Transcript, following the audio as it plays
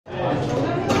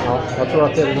Ja, jag tror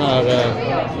att det är den här...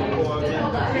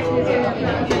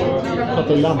 Jag tror att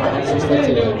det är lampan som står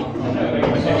till det.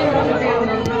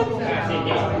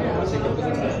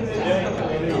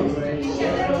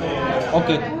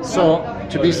 Okay, so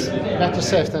to be better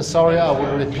safe than sorry, I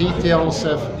will repeat the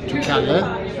answer to Kalle.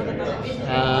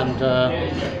 And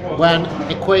when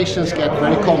equations get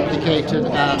very complicated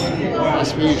and,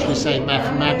 as we usually say,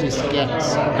 mathematics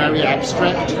gets very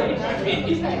abstract,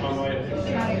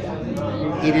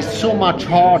 it is so much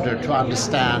harder to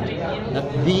understand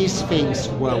that these things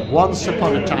were once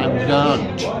upon a time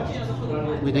learned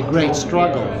with a great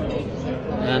struggle.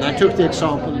 And I took the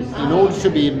example, in order to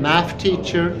be a math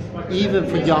teacher, even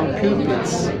for young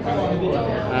pupils.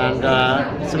 And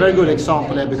it's a very good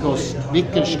example there because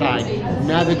Wittgenstein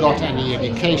never got any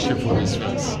education for these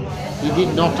things. He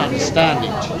did not understand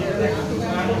it.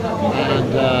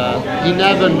 And he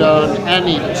never learned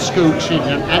any school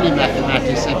children any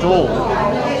mathematics at all.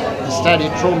 Instead, he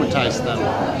traumatized them.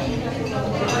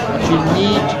 But you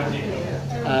need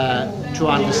to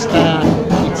understand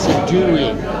it's a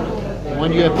doing.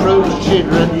 When you approach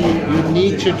children, you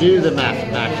need to do the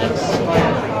mathematics.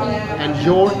 And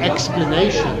your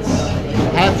explanations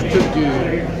have to do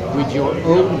with your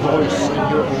own voice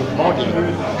and your own body.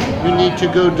 You need to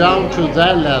go down to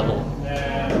their level.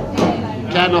 You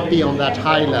cannot be on that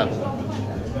high level.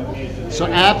 So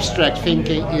abstract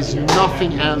thinking is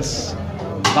nothing else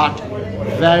but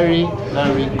very,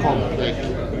 very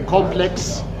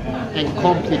complex and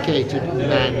complicated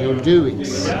manual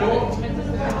doings.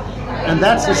 And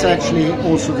that's actually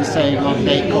also the saying of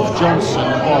Lakoff Johnson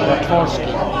and Bharath.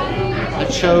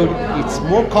 It showed it's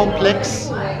more complex,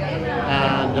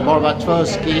 and Bharath,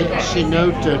 she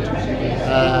noted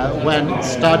when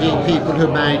studying people who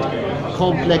made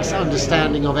complex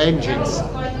understanding of engines,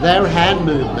 their hand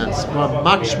movements were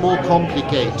much more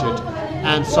complicated,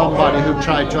 and somebody who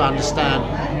tried to understand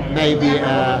maybe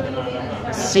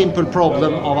simple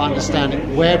problem of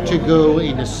understanding where to go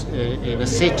in a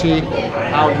city,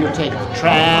 how do you take the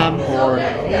tram, or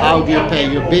how do you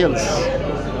pay your bills.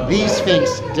 These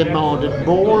things demanded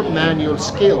more manual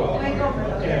skill,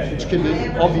 which can be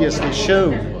obviously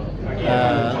shown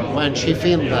when she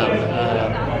filmed them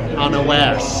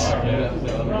unawares.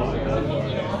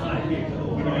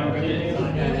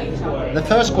 The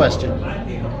first question,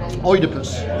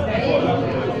 Oedipus.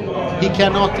 He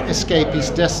cannot escape his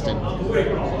destiny.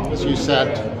 As you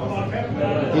said,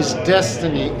 his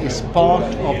destiny is part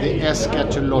of the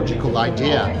eschatological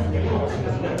idea.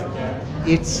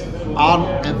 It's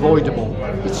unavoidable.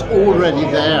 It's already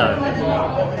there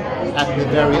at the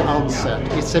very onset.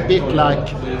 It's a bit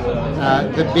like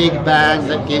the Big Bang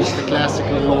that gives the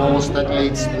classical laws that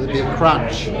leads to the Big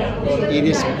Crunch. It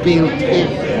is built in.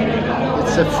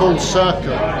 It's a full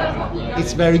circle.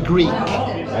 It's very Greek.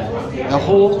 The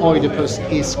whole Oedipus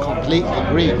is completely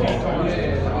Greek,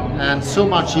 and so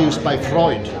much used by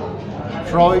Freud.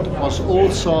 Freud was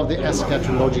also of the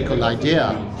eschatological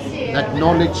idea that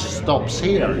knowledge stops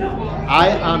here. I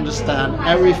understand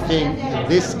everything in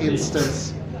this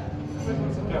instance.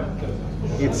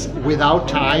 It's without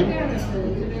time,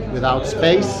 without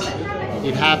space.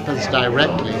 It happens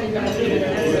directly.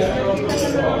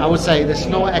 I would say there's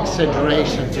no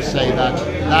exaggeration to say that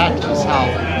that is how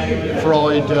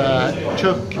Freud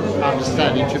took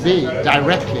understanding to be,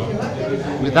 directly,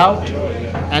 without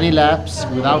any lapse,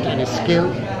 without any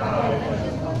skill.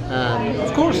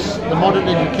 Of course, the modern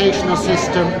educational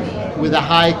system with a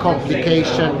high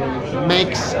complication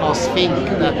makes us think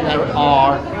that there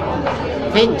are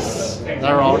things,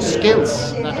 there are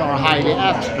skills that are highly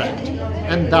abstract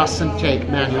and doesn't take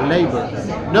manual labor.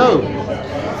 No.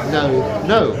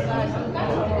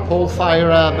 Paul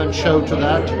Feyerabend showed to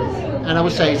that, and I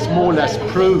would say it's more or less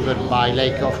proven by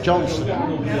Lakoff Johnson.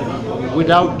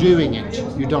 Without doing it,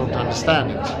 you don't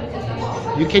understand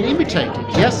it. You can imitate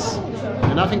it, yes,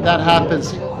 and I think that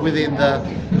happens within the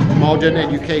modern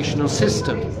educational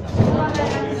system.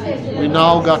 We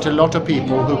now got a lot of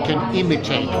people who can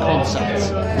imitate concepts.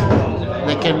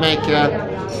 They can make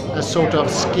a sort of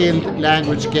skilled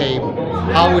language game,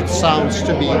 how it sounds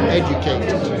to be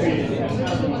educated.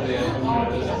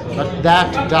 But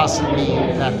that doesn't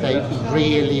mean that they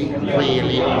really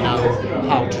know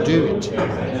how to do it.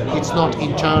 It's not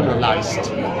internalized.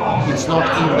 It's not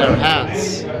in their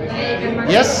hands.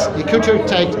 Yes, it could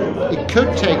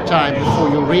take time before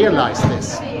you realize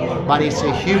this, but it's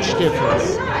a huge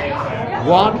difference.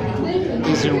 One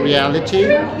is in reality,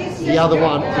 the other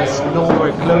one is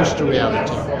nowhere close to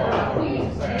reality.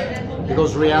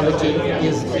 Because reality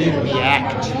is in the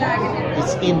act,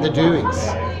 it's in the doings.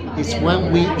 It's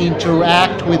when we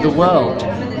interact with the world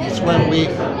It's when we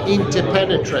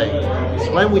interpenetrate. It's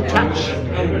when we touch.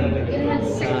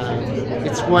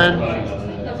 It's when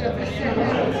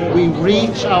we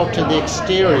reach out to the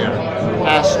exterior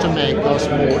as to make us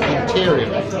more interior.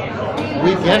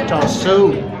 We get our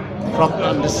soul from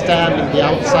understanding the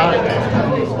outside.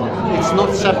 It's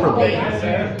not separable.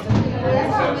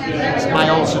 It's my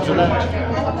answer to that.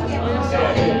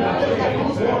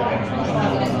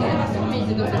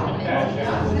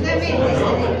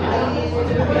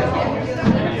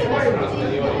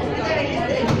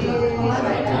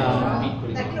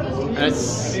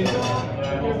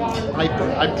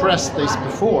 I pressed this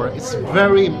before. It's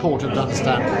very important to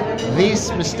understand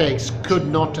these mistakes could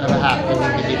not have happened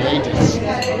in the Middle Ages.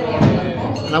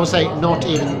 And I would say not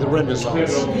even in the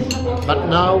Renaissance. But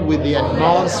now with the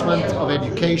advancement of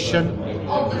education,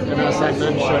 and as I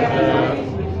mentioned,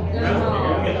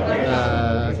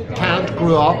 Kant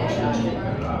grew up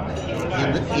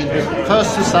in the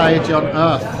first society on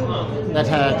earth that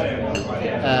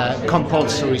had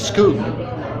compulsory school.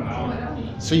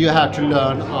 So you had to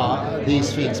learn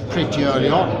these things pretty early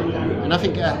on. And I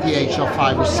think at the age of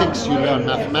 5 or 6 you learn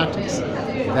mathematics.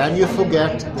 Then you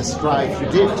forget the strife you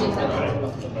did.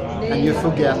 And you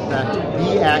forget that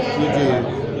the act you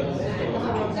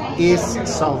do is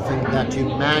something that you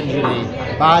manually,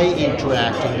 by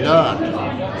interacting, learn.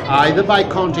 Either by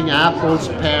counting apples,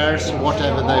 pears,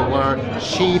 whatever they were,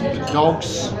 sheep,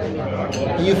 dogs,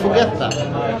 and you forget that.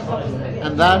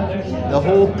 And then the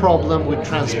whole problem with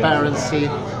transparency,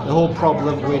 the whole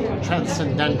problem with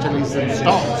transcendentalism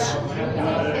starts.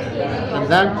 And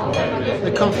then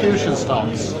the confusion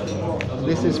starts. And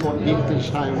this is what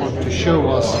Wittgenstein wants to show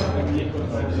us.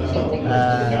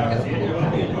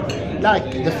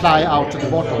 Like the fly out of the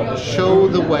bottle, show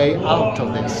the way out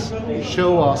of this.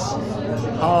 Show us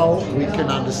how we can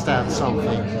understand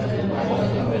something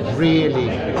really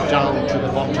down to the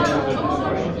bottom.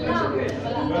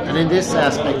 And in this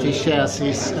aspect he shares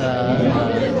his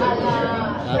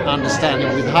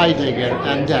understanding with Heidegger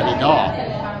and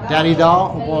Derrida.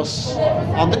 Derrida was,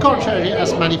 on the contrary,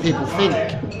 as many people think,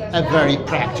 a very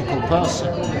practical person.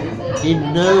 He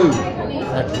knew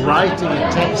that writing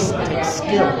a text takes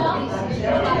skill,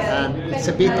 and it's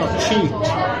a bit of cheat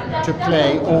to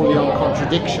play all your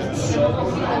contradictions.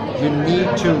 You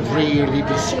need to really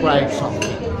describe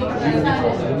something. You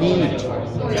need to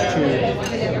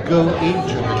go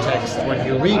into the text when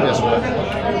you read as well,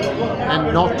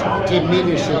 and not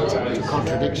diminish it to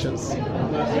contradictions.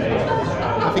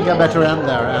 I think I better end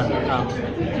there.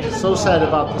 And so sad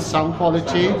about the sound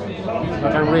quality,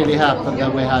 but I'm really happy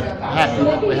that we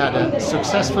had a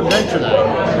successful day today.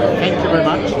 Thank you very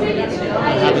much,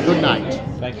 and have a good night.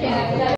 Thank you.